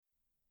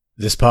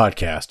This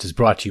podcast is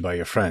brought to you by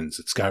your friends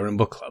at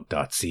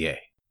SkyrimBookClub.ca.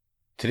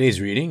 Today's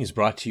reading is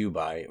brought to you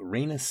by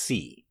Raina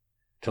C.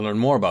 To learn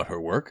more about her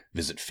work,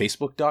 visit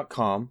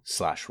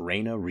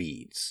facebook.com/Raina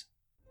Reads.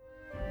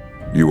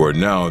 You are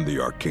now in the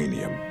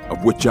Arcanium,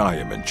 of which I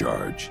am in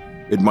charge.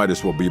 It might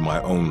as well be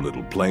my own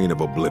little plane of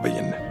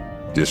oblivion.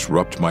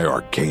 Disrupt my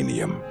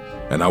Arcanium,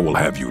 and I will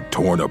have you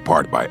torn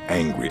apart by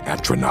angry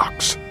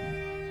Atronachs.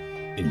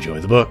 Enjoy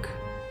the book.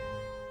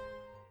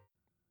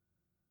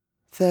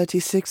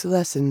 36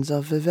 Lessons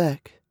of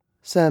Vivec,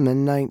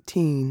 Sermon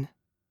 19.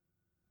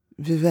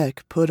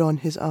 Vivec put on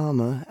his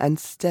armor and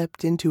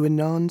stepped into a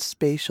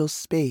non-spatial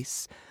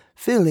space,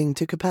 filling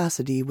to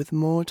capacity with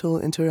mortal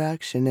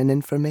interaction and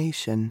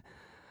information.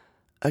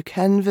 A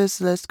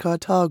canvasless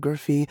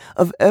cartography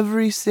of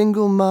every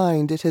single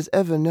mind it has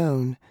ever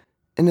known,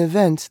 an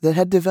event that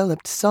had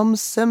developed some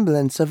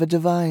semblance of a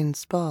divine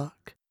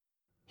spark.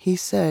 He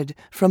said,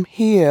 "From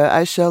here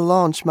I shall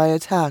launch my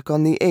attack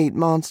on the 8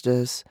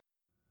 monsters."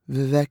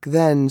 Vivec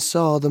then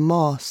saw the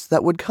moss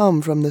that would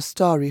come from the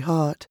starry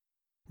heart,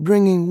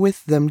 bringing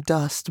with them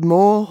dust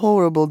more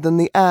horrible than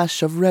the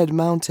ash of Red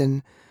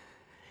Mountain.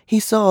 He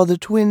saw the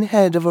twin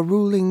head of a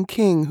ruling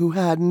king who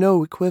had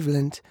no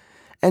equivalent,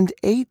 and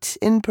 8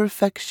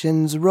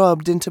 imperfections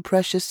rubbed into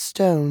precious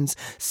stones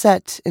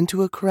set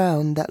into a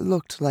crown that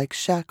looked like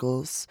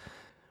shackles,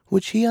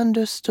 which he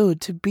understood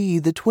to be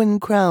the twin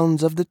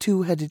crowns of the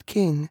two-headed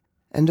king,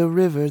 and a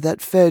river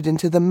that fed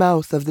into the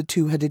mouth of the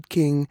two-headed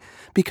king,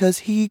 because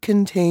he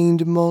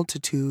contained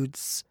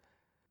multitudes.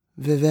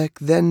 Vivec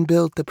then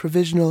built the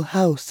provisional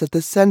house at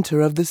the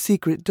center of the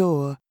secret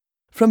door.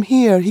 From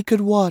here he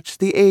could watch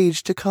the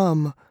age to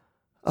come.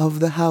 Of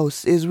the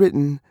house is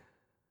written,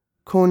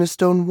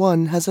 Cornerstone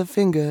 1 has a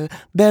finger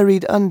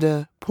buried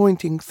under,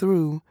 pointing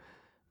through.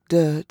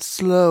 Dirt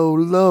slow,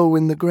 low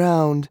in the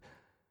ground.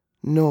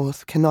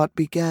 North cannot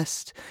be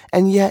guessed,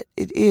 and yet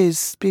it is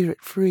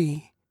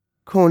spirit-free.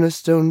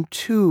 Cornerstone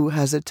 2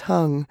 has a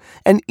tongue,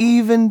 and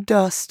even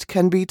dust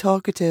can be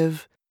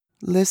talkative.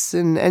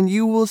 Listen, and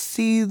you will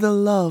see the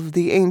love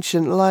the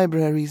ancient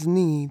libraries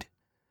need.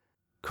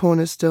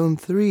 Cornerstone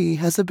 3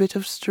 has a bit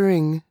of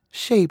string,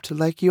 shaped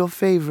like your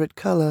favorite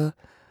color.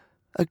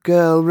 A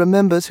girl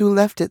remembers who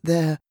left it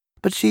there,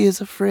 but she is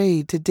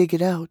afraid to dig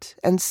it out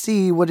and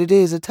see what it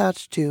is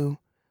attached to.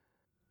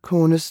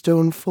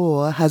 Cornerstone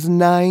 4 has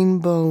 9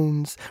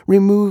 bones,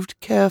 removed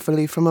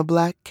carefully from a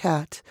black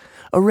cat,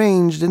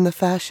 arranged in the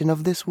fashion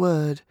of this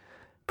word,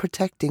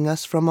 protecting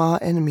us from our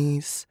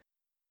enemies.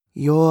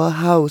 Your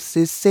house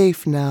is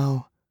safe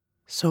now.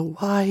 So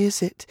why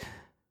is it?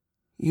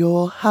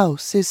 Your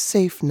house is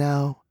safe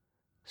now.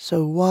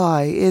 So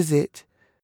why is it?